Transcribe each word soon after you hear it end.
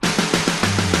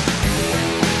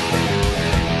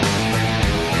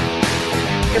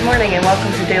Good morning and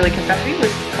welcome to Daily Confetti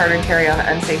with Carter and Carrie on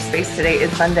Unsafe Space. Today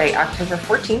is Monday, October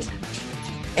 14th,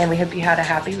 and we hope you had a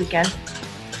happy weekend.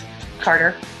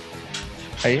 Carter?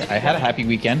 I had a happy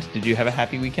weekend. Did you have a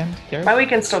happy weekend, Carrie? My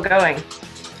weekend's still going.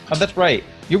 Oh, that's right.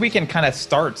 Your weekend kind of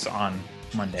starts on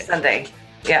Monday. Sunday,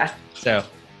 yeah. So,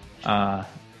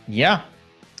 yeah.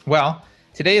 Well,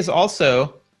 today is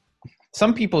also,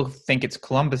 some people think it's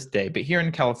Columbus Day, but here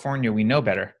in California, we know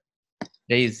better.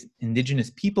 Today is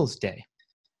Indigenous Peoples Day.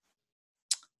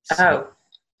 So,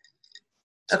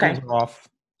 okay. Schools are off.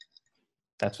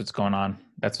 That's what's going on.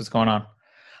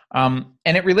 And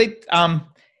it relates.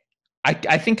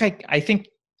 I think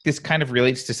this kind of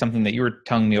relates to something that you were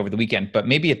telling me over the weekend, but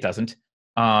maybe it doesn't.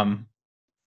 Do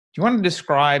you want to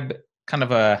describe kind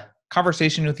of a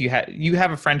conversation with you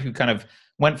have a friend who kind of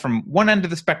went from one end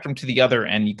of the spectrum to the other,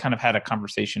 and you kind of had a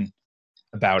conversation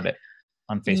about it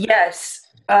on Facebook? Yes.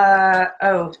 I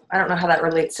don't know how that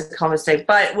relates to Columbus Day,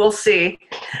 but we'll see.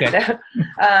 Okay.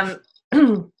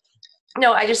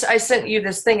 No, I sent you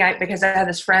this thing because I had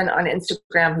this friend on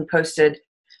Instagram who posted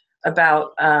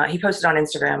about on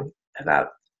Instagram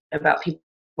about people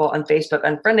on Facebook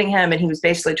unfriending him, and he was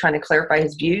basically trying to clarify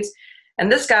his views.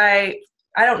 And this guy,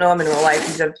 I don't know him in real life.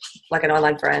 He's like an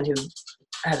online friend who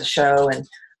has a show, and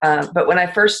but when I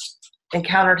first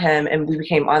encountered him and we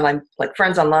became online, like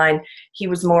friends online, he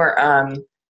was more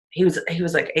he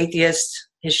was like atheist.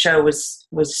 His show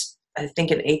was I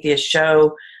think an atheist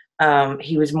show.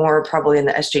 He was more probably in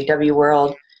the SJW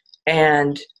world,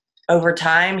 and over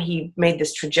time he made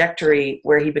this trajectory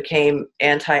where he became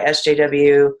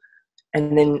anti-SJW,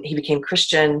 and then he became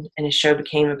Christian, and his show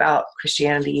became about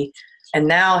Christianity, and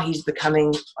now he's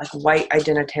becoming like white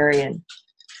identitarian.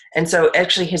 And so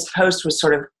actually his post was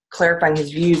sort of clarifying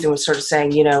his views and was sort of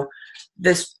saying,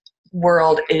 this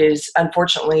world is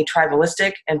unfortunately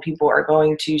tribalistic and people are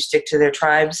going to stick to their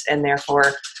tribes, and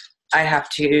therefore I have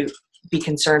to be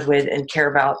concerned with and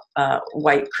care about the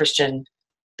white Christian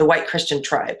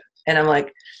tribe. And I'm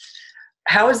like,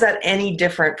 how is that any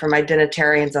different from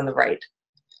identitarians on the right?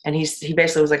 And he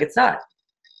basically was like, it's not.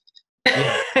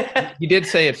 Yeah. He did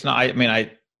say it's not. I mean,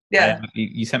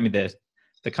 you sent me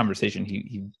the conversation.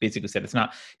 He basically said it's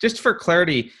not. Just for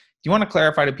clarity, do you want to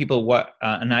clarify to people what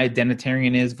an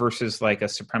identitarian is versus like a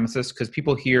supremacist? Because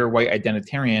people hear white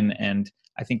identitarian and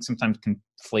I think sometimes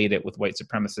conflate it with white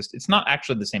supremacist. It's not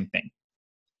actually the same thing.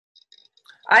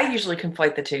 I usually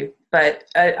conflate the two, but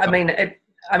I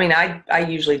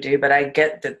usually do, but I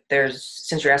get that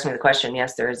since you're asking me the question,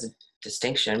 yes, there is a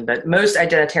distinction, but most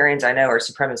identitarians I know are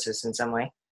supremacists in some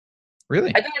way.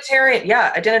 Really?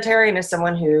 Identitarian is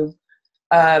someone who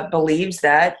believes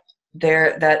that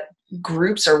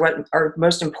groups are what are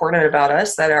most important about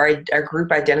us, that our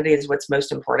group identity is what's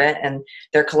most important, and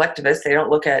they're collectivists. They don't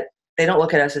look at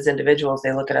us as individuals.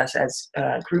 They look at us as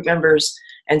group members,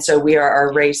 and so we are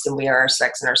our race and we are our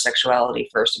sex and our sexuality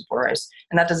first and foremost.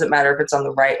 And that doesn't matter if it's on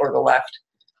the right or the left.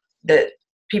 That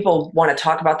people want to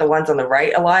talk about the ones on the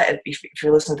right a lot. If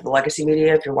you're listening to the legacy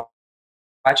media, if you're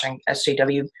watching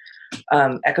SJW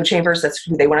echo chambers, that's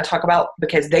who they want to talk about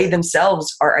because they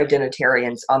themselves are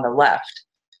identitarians on the left.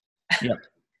 Yep.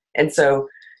 And so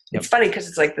it's funny because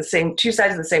it's like the same two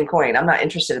sides of the same coin. I'm not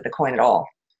interested in the coin at all.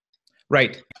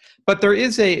 Right. But there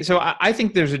is I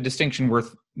think there's a distinction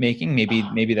worth making.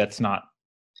 Maybe that's not,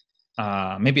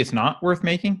 maybe it's not worth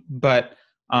making, but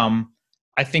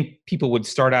I think people would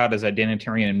start out as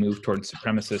identitarian and move towards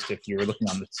supremacist if you're looking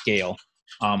on the scale,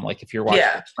 like if you're watching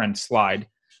a friend slide.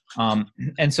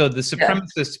 And so the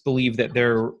supremacists believe that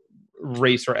their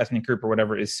race or ethnic group or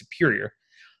whatever is superior.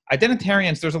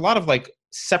 Identitarians, there's a lot of like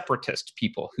separatist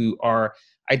people who are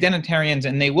identitarians,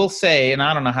 and they will say, and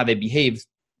I don't know how they behave,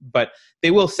 but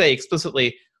they will say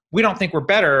explicitly, we don't think we're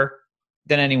better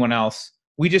than anyone else.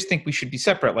 We just think we should be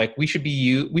separate. Like we should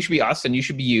be us and you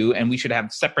should be you, and we should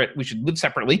live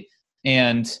separately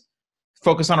and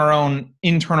focus on our own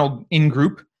internal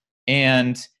in-group,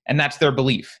 and that's their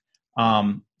belief.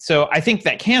 So I think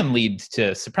that can lead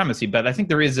to supremacy, but I think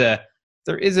there is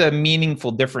a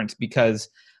meaningful difference because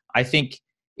I think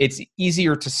it's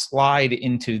easier to slide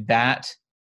into that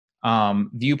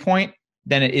viewpoint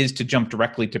than it is to jump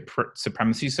directly to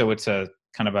supremacy. So it's a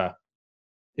kind of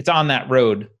it's on that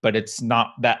road, but it's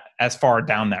not that as far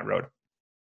down that road.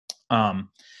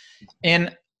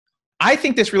 And I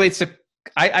think this relates to,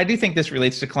 I do think this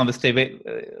relates to Columbus Day, but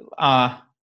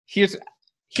here's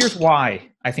why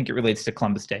I think it relates to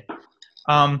Columbus Day.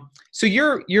 So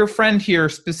your friend here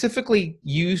specifically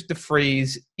used the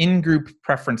phrase in-group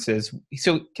preferences.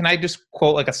 So can I just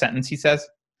quote like a sentence he says?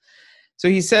 So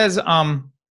he says,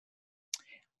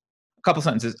 couple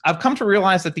sentences. I've come to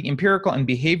realize that the empirical and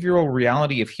behavioral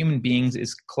reality of human beings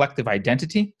is collective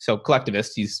identity. So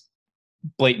collectivist, he's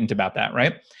blatant about that,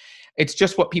 right? It's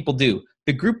just what people do.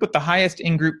 The group with the highest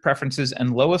in-group preferences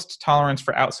and lowest tolerance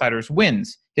for outsiders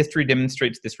wins. History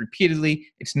demonstrates this repeatedly.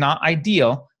 It's not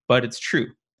ideal, but it's true.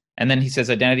 And then he says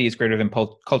identity is greater than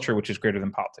culture, which is greater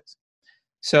than politics.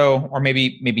 So, or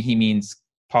maybe he means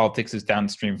politics is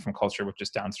downstream from culture, which is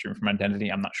downstream from identity.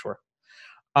 I'm not sure.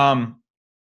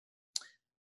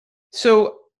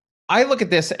 So I look at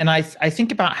this and I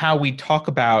think about how we talk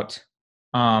about,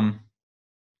 how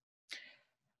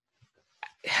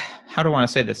do I want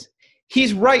to say this?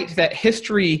 He's right that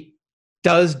history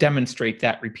does demonstrate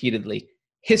that repeatedly.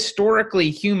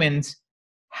 Historically, humans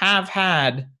have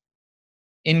had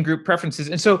in-group preferences.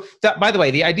 And so that, by the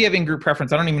way, the idea of in-group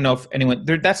preference, I don't even know if anyone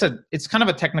there, it's kind of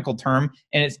a technical term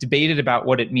and it's debated about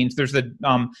what it means. There's the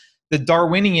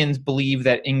Darwinians believe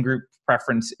that in-group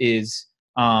preference is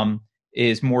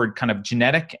more kind of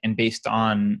genetic and based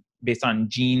on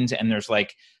genes. And there's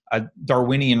like a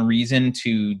Darwinian reason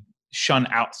to shun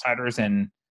outsiders and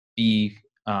be,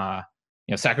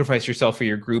 sacrifice yourself for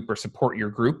your group or support your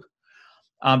group.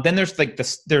 Then there's like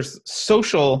there's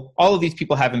social, all of these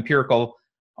people have empirical,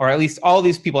 or at least all of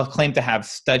these people claim to have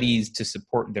studies to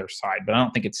support their side, but I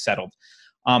don't think it's settled.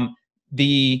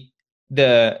 The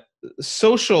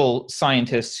social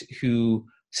scientists who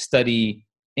study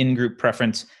in-group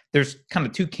preference, there's kind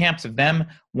of two camps of them.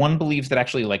 One believes that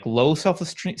actually like low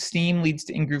self-esteem leads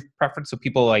to in-group preference. So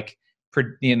people like,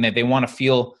 they want to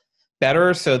feel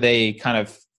better. So they kind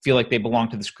of feel like they belong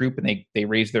to this group and they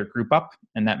raise their group up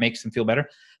and that makes them feel better.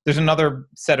 There's another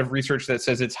set of research that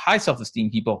says it's high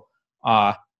self-esteem people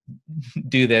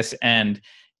do this and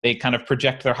they kind of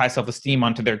project their high self-esteem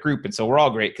onto their group. And so we're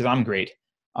all great because I'm great.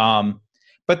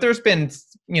 But there's been,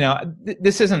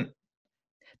 this isn't,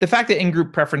 the fact that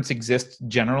in-group preference exists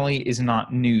generally is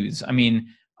not news. I mean,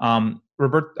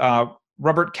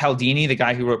 Robert Cialdini, the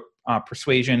guy who wrote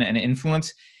Persuasion and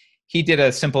Influence, he did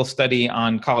a simple study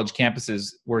on college campuses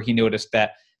where he noticed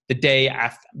that the day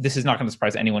after, this is not going to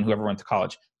surprise anyone who ever went to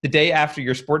college, the day after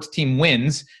your sports team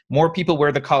wins, more people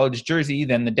wear the college jersey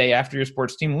than the day after your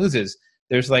sports team loses.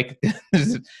 There's like,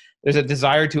 there's a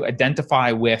desire to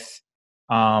identify with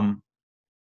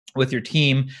your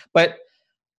team. But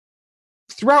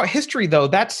throughout history, though,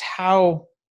 that's how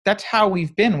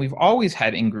we've been. We've always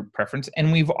had in-group preference,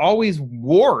 and we've always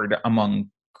warred among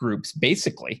groups,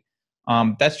 basically.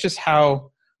 That's just how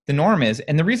the norm is.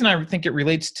 And the reason I think it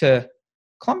relates to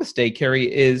Columbus Day,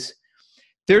 Carrie, is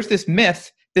there's this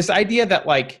myth, this idea that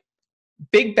like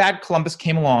big bad Columbus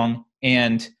came along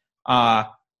and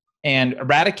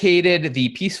eradicated the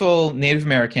peaceful Native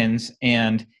Americans,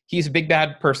 and he's a big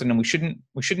bad person, and we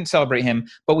shouldn't celebrate him,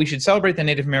 but we should celebrate the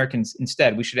Native Americans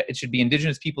instead. It should be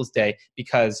Indigenous Peoples Day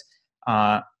because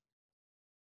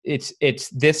it's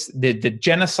the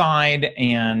genocide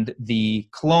and the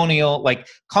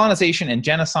colonization and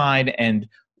genocide and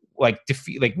like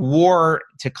defeat, like war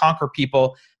to conquer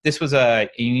people. This was a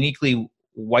uniquely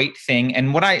white thing,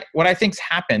 and what I think's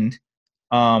happened.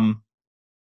 I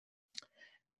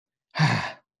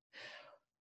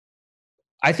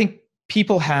think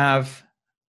people have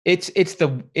it's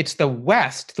the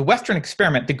West, the Western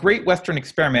experiment, the Great Western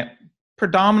Experiment,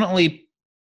 predominantly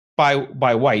by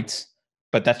whites,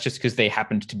 but that's just because they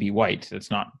happened to be white. It's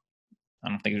not. I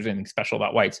don't think there's anything special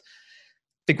about whites.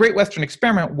 The Great Western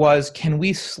Experiment was: can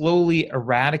we slowly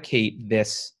eradicate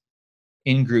this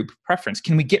in-group preference?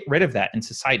 Can we get rid of that in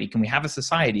society? Can we have a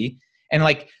society? And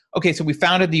like, okay, so we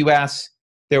founded the U.S.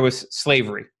 There was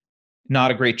slavery. Not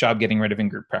a great job getting rid of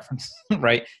in-group preference,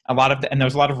 right? And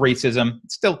there's a lot of racism.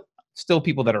 Still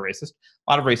people that are racist.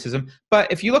 A lot of racism.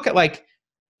 But if you look at like,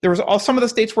 there was some of the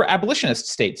states were abolitionist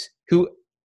states who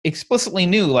explicitly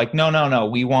knew like, no,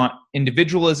 we want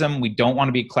individualism. We don't want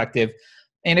to be collective.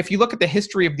 And if you look at the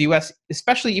history of the U.S.,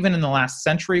 especially even in the last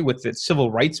century with the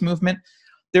civil rights movement,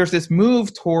 there's this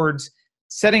move towards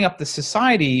setting up the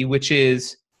society, which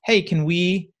is, hey, can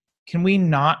we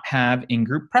not have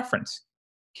in-group preference?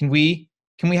 Can we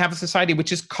have a society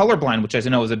which is colorblind, which, as I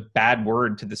know, is a bad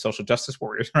word to the social justice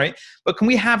warriors, right? But can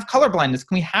we have colorblindness?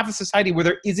 Can we have a society where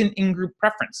there isn't in-group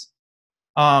preference?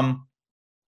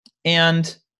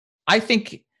 And I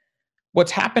think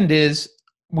what's happened is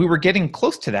we were getting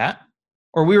close to that,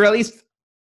 or we were at least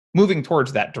moving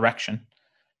towards that direction.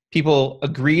 People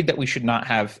agreed that we should not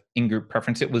have in-group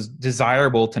preference. It was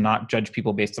desirable to not judge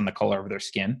people based on the color of their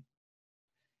skin.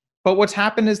 But what's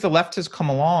happened is the left has come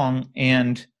along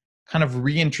and kind of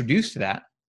reintroduced that.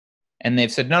 And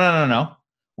they've said, no.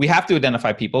 We have to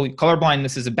identify people.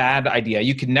 Colorblindness is a bad idea.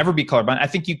 You can never be colorblind. I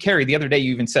think you, Carrie, the other day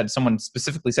you even said, someone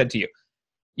specifically said to you,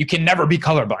 you can never be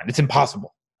colorblind. It's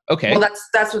impossible. Okay. Well,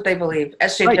 that's what they believe.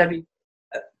 SJW.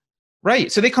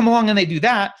 Right. So they come along and they do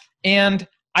that. And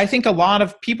I think a lot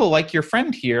of people like your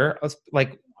friend here,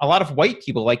 like a lot of white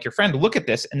people like your friend, look at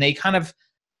this and they kind of,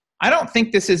 I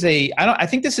think this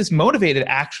is motivated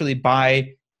actually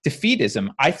by defeatism.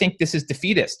 I think this is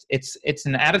defeatist. It's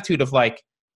an attitude of like,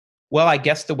 well, I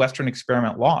guess the Western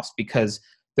experiment lost because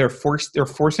they're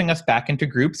forcing us back into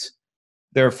groups.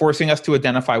 They're forcing us to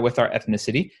identify with our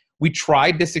ethnicity. We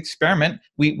tried this experiment.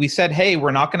 We said, hey,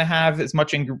 we're not going to have as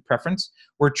much in-group preference.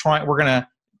 We're going to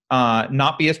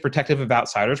not be as protective of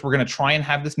outsiders. We're going to try and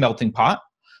have this melting pot.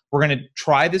 We're going to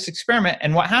try this experiment.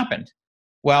 And what happened?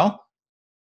 Well,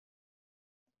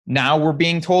 now we're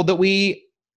being told that we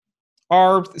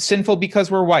are sinful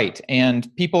because we're white, and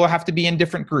people have to be in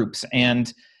different groups,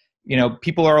 and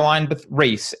people are aligned with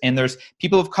race, and there's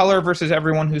people of color versus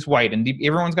everyone who's white, and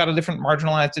everyone's got a different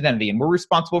marginalized identity, and we're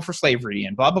responsible for slavery,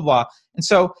 and blah, blah, blah. And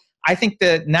so I think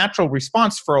the natural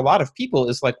response for a lot of people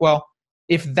is like, well,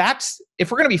 if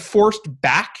we're going to be forced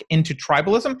back into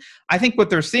tribalism, I think what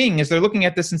they're seeing is they're looking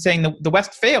at this and saying the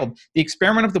West failed. The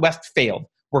experiment of the West failed.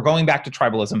 We're going back to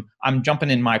tribalism. I'm jumping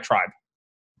in my tribe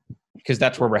because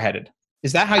that's where we're headed.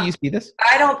 Is that how you see this?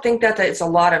 I don't think that it's a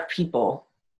lot of people.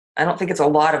 I don't think it's a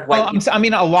lot of white people. I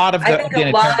mean, a lot of the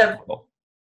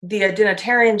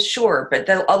identitarians, sure, but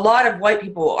a lot of white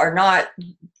people are not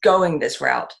going this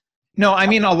route. No, I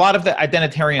mean, a lot of the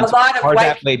identitarians are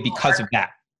that way because of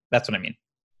that. That's what I mean.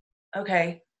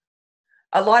 Okay.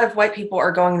 A lot of white people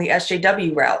are going the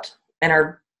SJW route and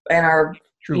are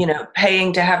True.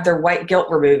 Paying to have their white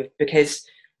guilt removed because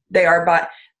they are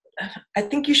I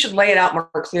think you should lay it out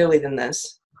more clearly than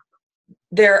this.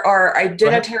 There are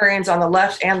identitarians on the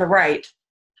left and the right.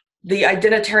 The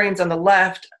identitarians on the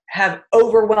left have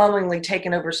overwhelmingly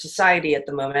taken over society at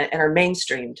the moment and are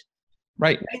mainstreamed.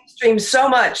 Right. Mainstreamed so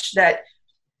much that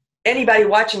anybody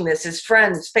watching this is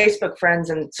friends, Facebook friends,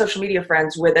 and social media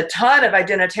friends with a ton of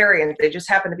identitarians. They just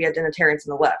happen to be identitarians on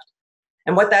the left.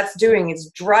 And what that's doing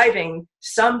is driving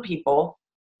some people,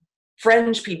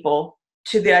 fringe people,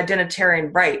 to the identitarian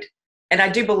right. And I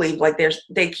do believe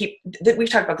we've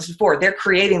talked about this before, they're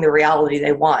creating the reality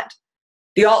they want.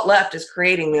 The alt-left is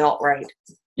creating the alt-right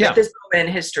at this moment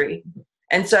in history.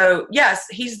 And so, yes,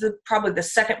 he's probably the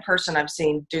second person I've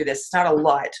seen do this. It's not a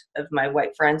lot of my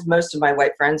white friends. Most of my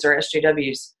white friends are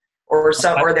SJWs or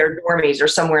they're normies or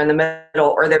somewhere in the middle,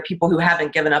 or they're people who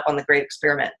haven't given up on the great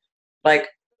experiment. Like,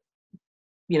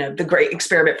 the great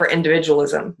experiment for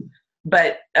individualism.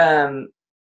 But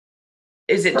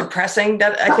is it depressing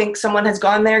that I think someone has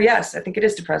gone there? Yes, I think it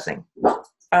is depressing.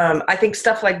 I think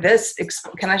stuff like this,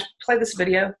 can I play this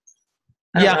video?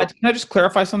 Yeah, can I just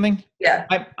clarify something? Yeah.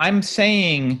 I'm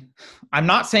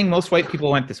not saying most white people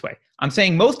went this way. I'm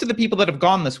saying most of the people that have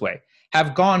gone this way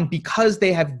have gone because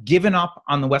they have given up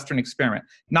on the Western experiment,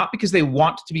 not because they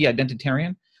want to be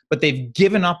identitarian, but they've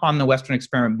given up on the Western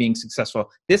experiment being successful.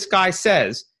 This guy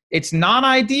says it's not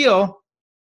ideal,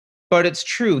 but it's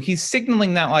true. He's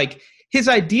signaling that like his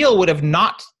ideal would have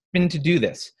not been to do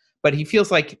this, but he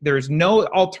feels like there's no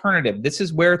alternative. This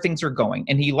is where things are going.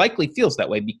 And he likely feels that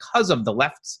way because of the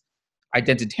left's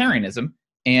identitarianism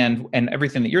and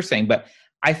everything that you're saying. But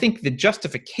I think the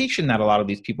justification that a lot of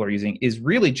these people are using is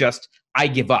really just, I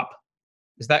give up.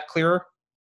 Is that clearer?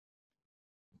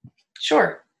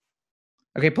 Sure.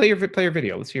 Okay, play your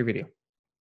video. Let's hear your video.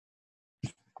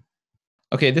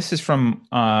 Okay, this is from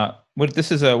what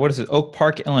is it? Oak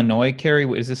Park, Illinois. Carrie,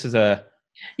 what is this?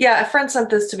 Yeah, a friend sent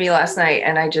this to me last night,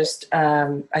 and I just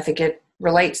I think it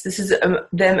relates. This is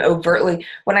them overtly.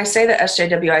 When I say that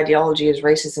SJW ideology is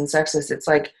racist and sexist, it's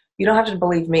like, you don't have to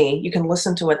believe me. You can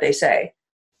listen to what they say,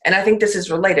 and I think this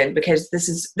is related because this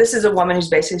is a woman who's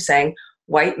basically saying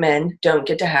white men don't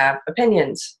get to have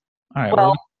opinions. All right.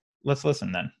 Well, let's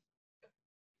listen then.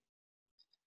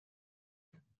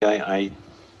 I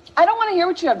don't want to hear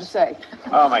what you have to say.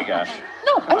 Oh my gosh.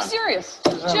 No, I'm serious.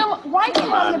 Jim, why do you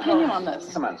have an opinion on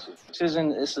this? Come on, Susan,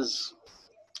 this is,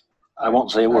 I won't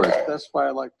say a word. That's why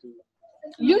I like to.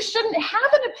 You shouldn't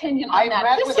have an opinion on that.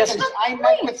 I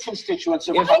met with constituents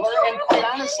of color, and quite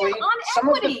honestly, some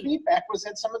of the feedback was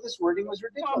that some of this wording was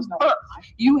ridiculous.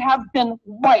 You have been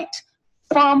white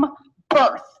from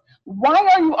birth. Why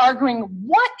are you arguing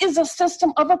what is a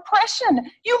system of oppression?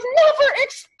 You've never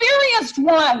experienced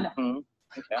one. Mm-hmm.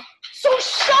 Okay. So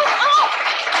shut up.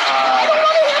 I don't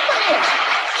want to hear from you.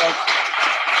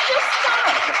 Just stop.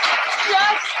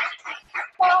 Just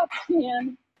stop,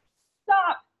 Ken.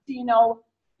 Stop, Dino.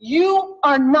 You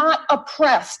are not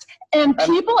oppressed, and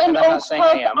people in Oak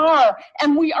Park are,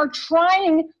 and we are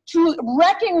trying to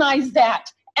recognize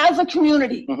that as a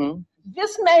community. Mhm.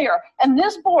 This mayor and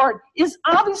this board is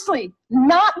obviously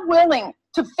not willing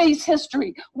to face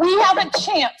history. We have a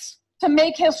chance to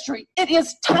make history. It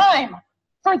is time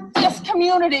for this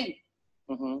community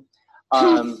Mhm.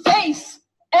 to face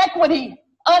equity.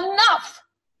 Enough.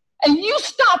 And you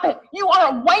stop it. You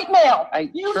are a white male.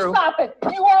 You True. stop it.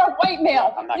 You are a white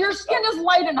male. I'm not Your gonna skin stop is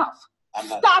light enough. I'm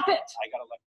not- Stop it. I gotta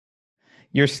let.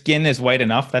 Your skin is white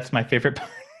enough. That's my favorite part.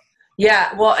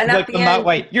 Yeah, well, and Like, at the I'm not end,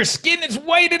 white. Your skin is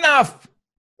white enough.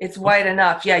 it's white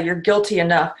enough. Yeah, you're guilty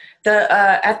enough. The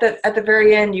at the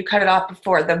very end, you cut it off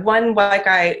before. The one white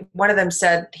guy, one of them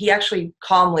said, he actually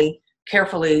calmly,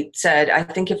 carefully said, I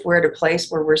think if we're at a place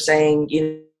where we're saying,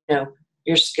 you know,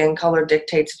 your skin color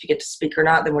dictates if you get to speak or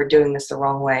not, then we're doing this the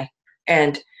wrong way.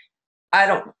 And I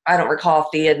don't recall if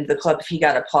the end of the clip, if he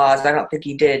got applause. I don't think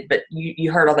he did, but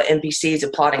you heard all the NPCs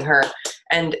applauding her.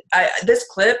 And this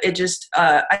clip, it just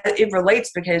it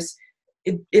relates because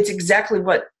it's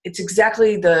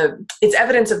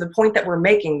evidence of the point that we're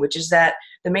making, which is that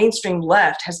the mainstream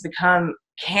left has become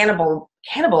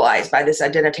cannibalized by this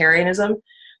identitarianism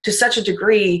to such a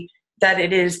degree that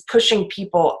it is pushing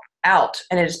people out,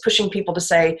 and it is pushing people to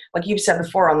say, like you've said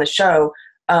before on the show,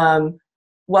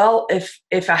 well, if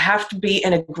I have to be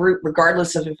in a group,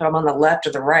 regardless of if I'm on the left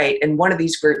or the right, and one of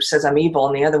these groups says I'm evil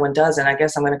and the other one doesn't, I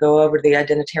guess I'm going to go over to the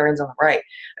identitarians on the right.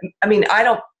 I mean, I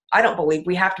don't believe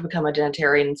we have to become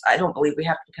identitarians. I don't believe we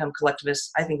have to become collectivists.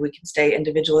 I think we can stay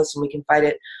individualists and we can fight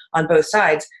it on both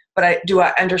sides. But do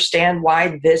I understand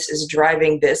why this is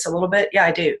driving this a little bit? Yeah,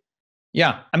 I do.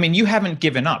 Yeah. I mean, you haven't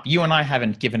given up. You and I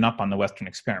haven't given up on the Western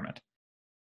experiment,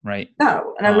 right?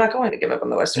 No, and I'm not going to give up on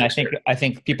the Western experiment. I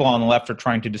think people on the left are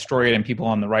trying to destroy it, and people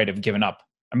on the right have given up.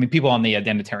 I mean, people on the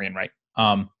identitarian right.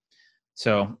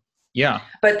 So, yeah.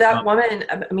 But that woman,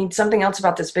 I mean, something else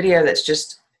about this video that's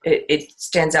just, it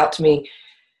stands out to me.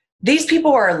 These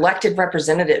people are elected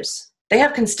representatives. They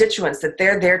have constituents that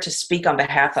they're there to speak on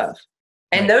behalf of.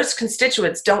 And those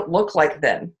constituents don't look like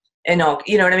them. And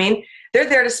you know what I mean? They're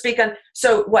there to speak on,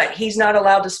 so what, he's not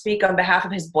allowed to speak on behalf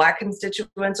of his black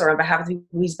constituents or on behalf of who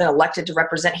he's been elected to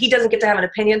represent. He doesn't get to have an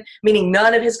opinion, meaning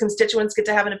none of his constituents get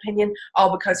to have an opinion, all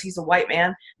because he's a white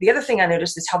man. The other thing I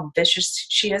noticed is how vicious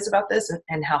she is about this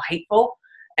and how hateful.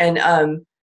 And,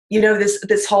 you know,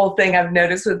 this whole thing I've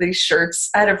noticed with these shirts.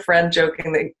 I had a friend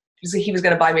joking that he was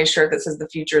going to buy me a shirt that says the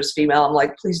future is female. I'm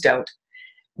like, please don't.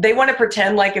 They want to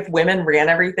pretend like if women ran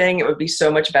everything, it would be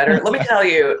so much better. Let me tell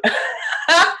you.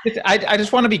 I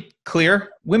just want to be clear.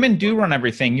 Women do run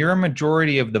everything. You're a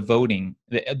majority of the voting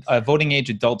age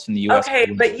adults in the U.S.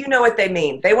 Okay, but you know what they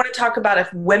mean. They want to talk about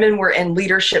if women were in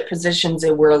leadership positions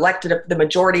and were elected, the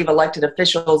majority of elected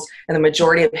officials and the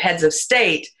majority of heads of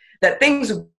state, that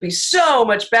things would be so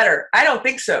much better. I don't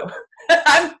think so.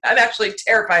 I'm actually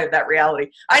terrified of that reality.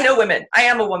 I know women. I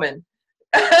am a woman.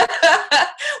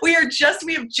 We have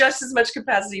just as much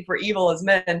capacity for evil as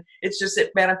men. It's just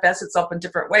it manifests itself in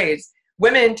different ways.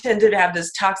 Women tend to have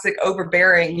this toxic,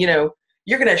 overbearing, you know,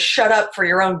 you're going to shut up for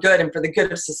your own good and for the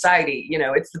good of society. You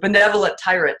know, it's the benevolent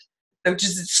tyrant, which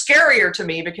is scarier to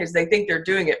me because they think they're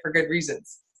doing it for good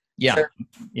reasons. Yeah, so.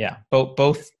 Yeah.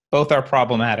 Both are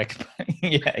problematic.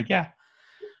 yeah.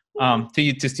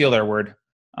 To steal their word.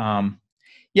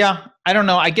 Yeah, I don't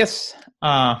know. I guess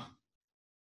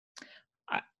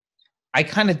I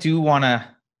kind of do want to.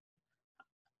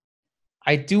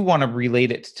 I do want to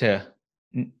relate it to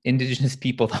Indigenous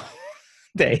People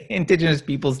Day, Indigenous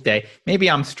Peoples Day. Maybe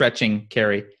I'm stretching,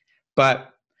 Carrie, but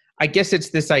I guess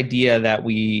it's this idea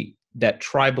that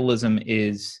tribalism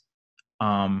is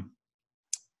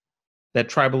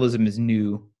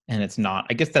new, and it's not.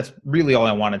 I guess that's really all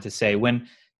I wanted to say. When,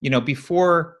 you know,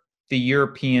 before the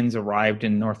Europeans arrived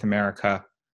in North America,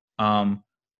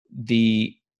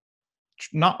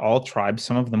 not all tribes,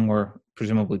 some of them were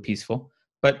presumably peaceful,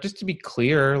 but just to be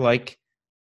clear, like,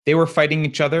 they were fighting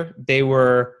each other. They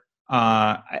were,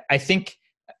 I think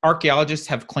archaeologists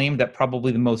have claimed that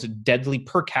probably the most deadly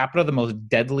per capita, the most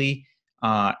deadly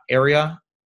area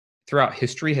throughout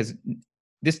history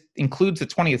this includes the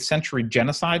 20th century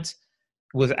genocides,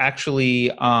 was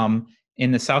actually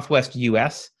in the Southwest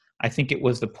US. I think it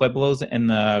was the Pueblos and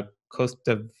the coast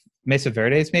of Mesa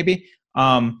Verdes, maybe.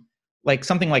 Like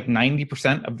something like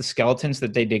 90% of the skeletons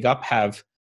that they dig up have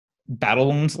battle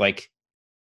wounds, like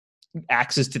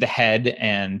axes to the head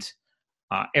and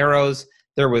arrows.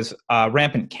 There was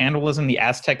rampant cannibalism. The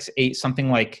Aztecs ate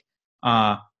something like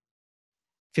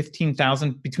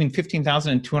 15,000, between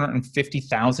 15,000 and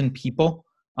 250,000 people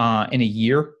in a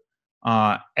year,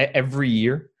 every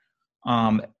year.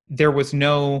 there was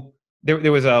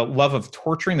a love of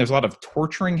torturing. There's a lot of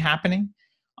torturing happening.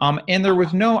 And there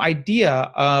was no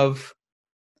idea of,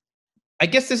 I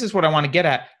guess this is what I want to get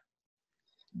at.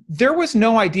 There was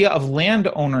no idea of land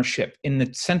ownership in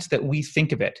the sense that we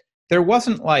think of it. There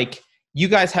wasn't like, you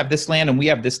guys have this land and we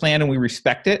have this land and we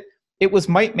respect it. It was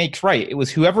might makes right. It was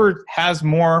whoever has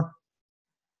more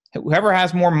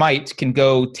might can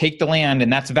go take the land,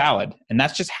 and that's valid. And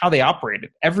that's just how they operated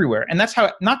everywhere. And that's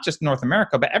how, not just North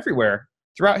America, but everywhere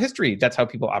throughout history, that's how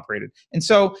people operated. And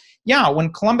so, yeah,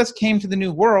 when Columbus came to the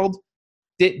New World,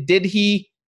 did he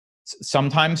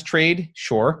sometimes trade?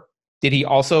 Sure. Did he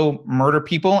also murder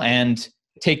people and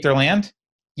take their land?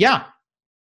 Yeah.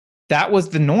 That was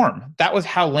the norm. That was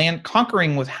how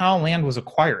conquering was how land was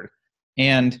acquired.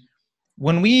 And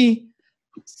when we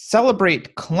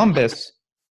celebrate Columbus,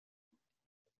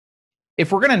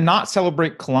 if we're going to not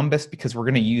celebrate Columbus because we're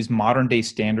going to use modern day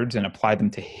standards and apply them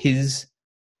to his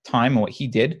time and what he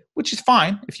did, which is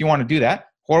fine if you want to do that.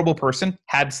 Horrible person,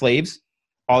 had slaves,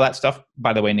 all that stuff.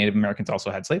 By the way, Native Americans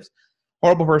also had slaves.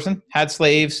 Horrible person, had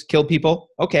slaves, killed people.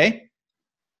 Okay.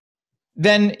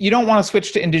 Then you don't want to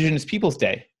switch to Indigenous Peoples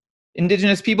Day.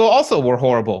 Indigenous people also were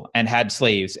horrible and had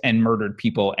slaves and murdered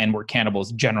people and were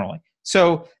cannibals generally.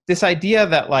 So this idea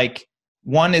that like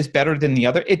one is better than the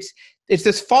other, it's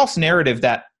this false narrative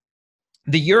that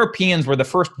the Europeans were the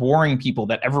first warring people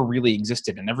that ever really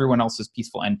existed and everyone else is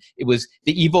peaceful. And it was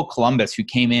the evil Columbus who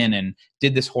came in and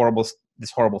did this horrible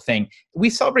thing. We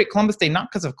celebrate Columbus Day not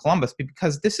because of Columbus, but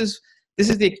because this is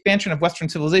the expansion of Western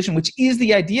civilization, which is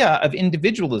the idea of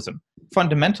individualism.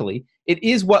 Fundamentally, it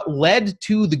is what led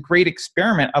to the great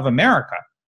experiment of America,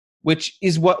 which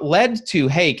is what led to,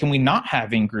 hey, can we not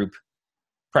have in-group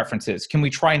preferences? Can we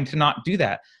try to not do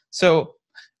that? So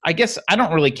I guess I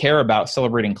don't really care about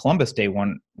celebrating Columbus Day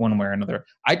one way or another.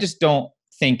 I just don't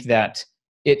think that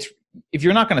if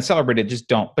you're not going to celebrate it, just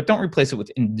don't. But don't replace it with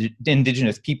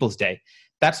Indigenous Peoples Day.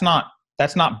 That's not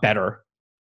better.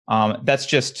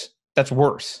 That's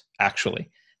worse,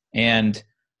 actually. And,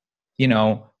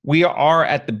 we are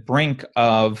at the brink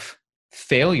of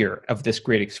failure of this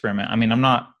great experiment. I mean,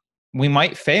 we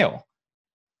might fail.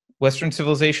 Western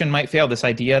civilization might fail. This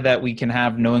idea that we can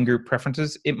have no in-group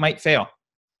preferences, it might fail.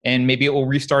 And maybe it will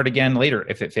restart again later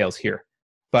if it fails here.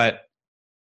 But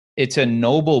it's a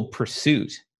noble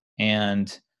pursuit.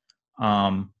 And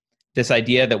this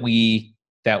idea that we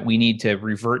need to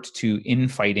revert to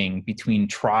infighting between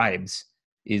tribes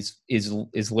is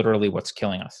literally what's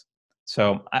killing us.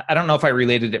 So I don't know if I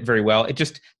related it very well. It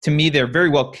just, to me, they're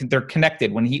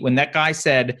connected. When that guy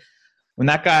said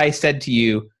to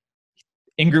you,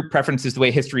 in-group preference is the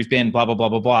way history's been, blah, blah, blah,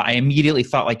 blah, blah, I immediately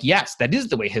thought like, yes, that is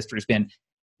the way history's been.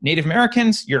 Native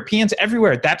Americans, Europeans,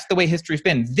 everywhere, that's the way history's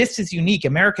been. This is unique.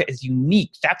 America is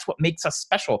unique. That's what makes us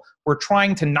special. We're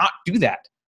trying to not do that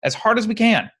as hard as we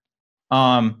can.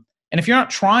 And if you're not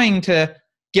trying to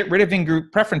get rid of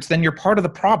in-group preference, then you're part of the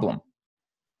problem.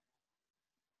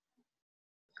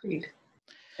 Agreed.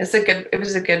 It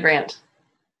was a good rant.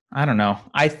 I don't know.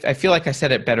 I feel like I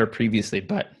said it better previously,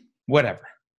 but whatever.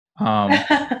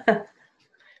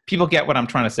 People get what I'm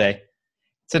trying to say.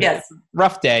 It's a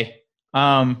rough day.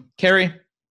 Carrie,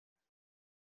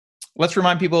 let's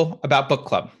remind people about book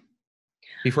club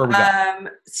before we go.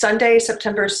 Sunday,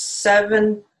 September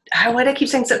 7th. Why do I keep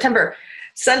saying September?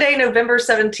 Sunday, November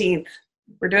 17th.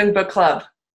 We're doing book club.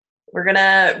 We're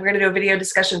gonna do a video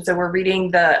discussion. So we're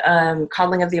reading the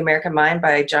Coddling of the American Mind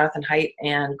by Jonathan Haidt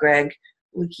and Greg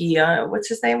Lukianoff. What's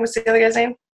his name? What's the other guy's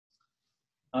name?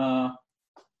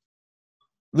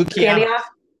 Lukianoff.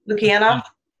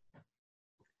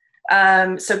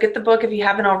 So get the book if you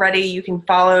haven't already. You can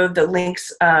follow the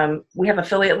links. We have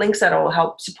affiliate links that will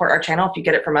help support our channel if you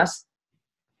get it from us.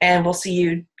 And we'll see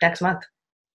you next month.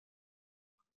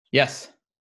 Yes.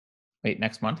 Wait,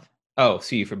 next month? Oh,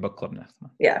 see you for book club next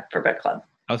month. Yeah, for book club.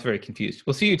 I was very confused.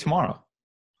 We'll see you tomorrow.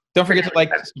 Don't forget to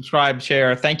like, subscribe,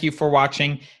 share. Thank you for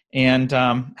watching, and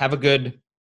have a good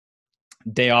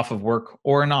day off of work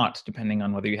or not, depending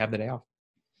on whether you have the day off.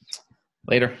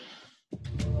 Later.